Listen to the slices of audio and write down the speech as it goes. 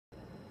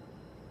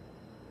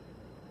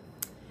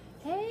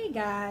Hey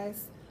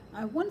guys,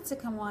 I wanted to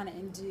come on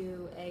and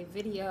do a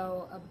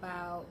video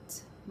about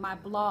my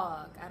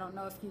blog. I don't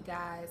know if you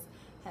guys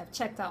have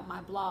checked out my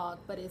blog,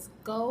 but it's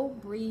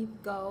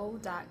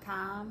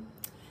gobreathego.com,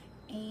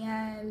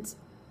 and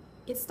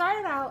it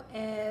started out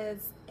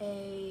as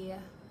a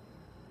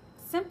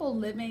simple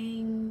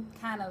living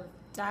kind of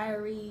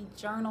diary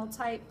journal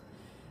type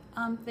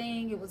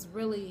thing. It was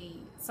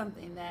really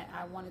something that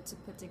I wanted to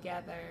put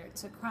together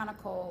to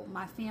chronicle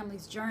my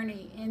family's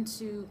journey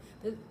into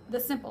the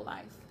simple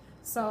life.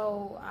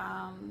 So,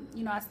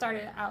 I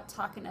started out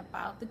talking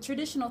about the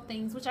traditional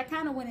things, which I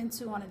kind of went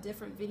into on a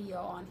different video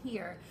on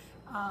here.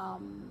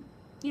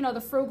 The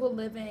frugal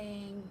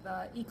living,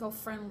 the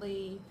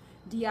eco-friendly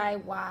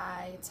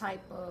DIY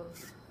type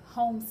of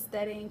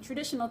homesteading,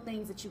 traditional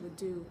things that you would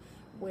do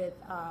with,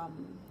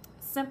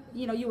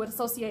 you would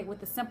associate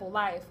with the simple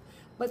life.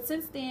 But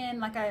since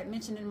then, like I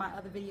mentioned in my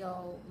other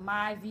video,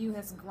 my view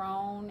has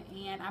grown,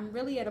 and I'm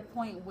really at a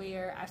point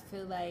where I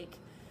feel like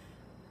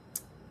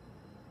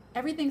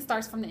everything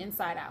starts from the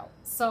inside out.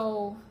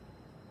 So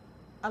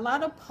a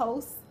lot of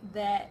posts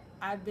that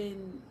I've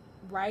been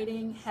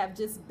writing have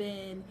just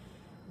been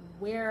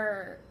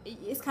where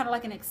it's kind of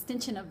like an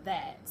extension of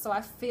that. So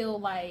I feel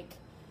like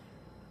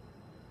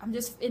I'm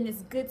just in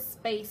this good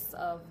space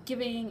of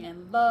giving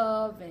and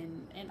love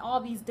and all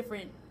these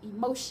different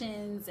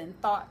emotions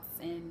and thoughts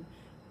and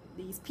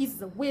these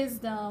pieces of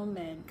wisdom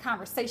and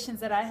conversations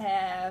that I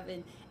have,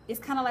 and it's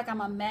kind of like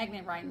I'm a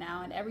magnet right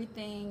now, and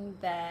everything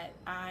that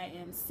I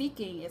am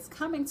seeking is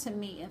coming to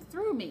me and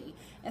through me.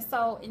 And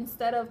so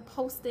instead of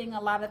posting a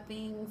lot of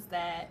things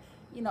that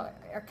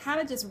are kind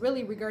of just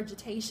really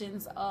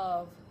regurgitations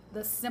of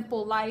the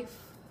simple life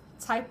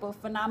type of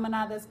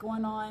phenomena that's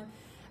going on,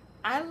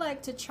 I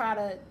like to try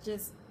to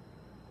just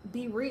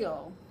be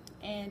real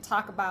and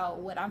talk about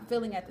what I'm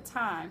feeling at the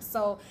time.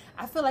 So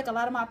I feel like a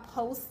lot of my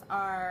posts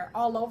are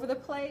all over the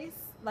place.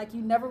 Like,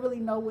 you never really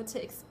know what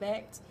to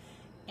expect.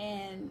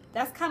 And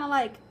that's kind of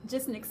like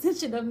just an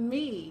extension of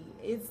me.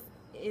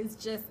 It's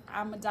just,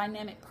 I'm a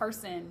dynamic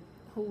person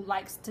who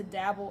likes to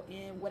dabble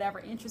in whatever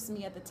interests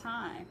me at the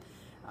time.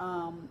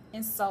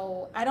 And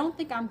so I don't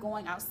think I'm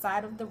going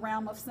outside of the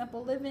realm of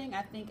simple living.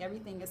 I think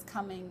everything is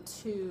coming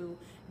to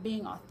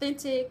being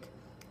authentic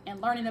and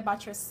learning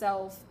about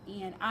yourself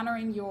and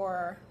honoring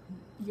your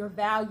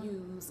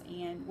values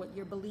and what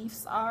your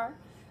beliefs are.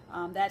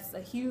 That's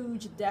a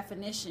huge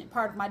definition,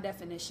 part of my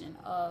definition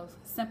of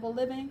simple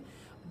living.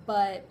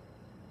 But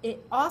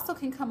it also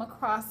can come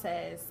across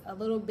as a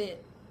little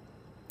bit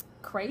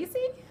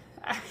crazy,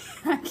 I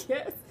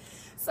guess.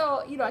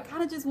 So, I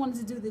kind of just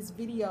wanted to do this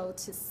video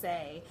to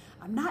say,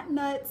 I'm not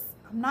nuts,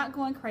 I'm not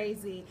going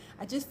crazy.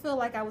 I just feel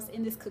like I was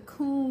in this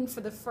cocoon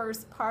for the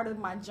first part of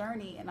my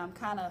journey, and I'm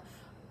kind of,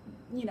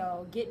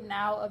 getting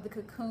out of the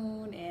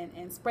cocoon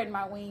and spreading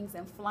my wings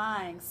and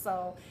flying.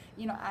 So,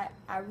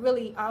 I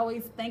really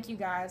always thank you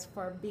guys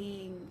for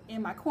being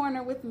in my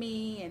corner with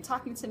me and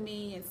talking to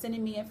me and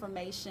sending me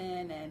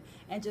information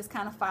and just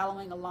kind of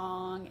following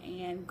along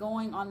and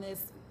going on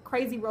this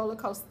crazy roller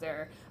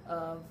coaster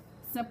of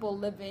simple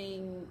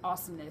living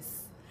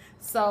awesomeness.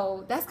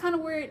 So that's kind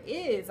of where it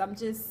is. I'm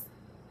just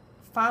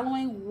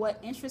following what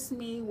interests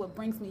me, what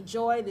brings me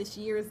joy. This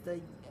year is the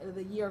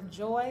year of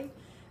joy.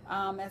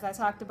 As I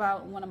talked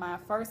about in one of my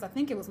first, I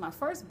think it was my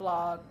first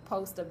blog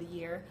post of the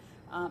year,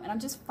 and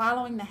I'm just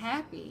following the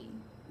happy,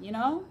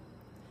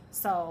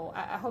 So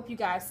I hope you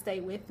guys stay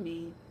with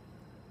me.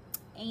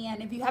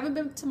 And if you haven't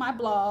been to my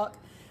blog,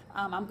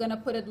 I'm going to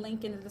put a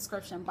link in the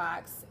description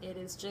box. It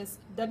is just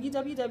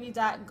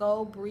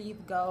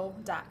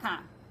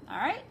www.gobreathego.com. All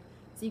right?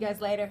 See you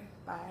guys later.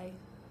 Bye.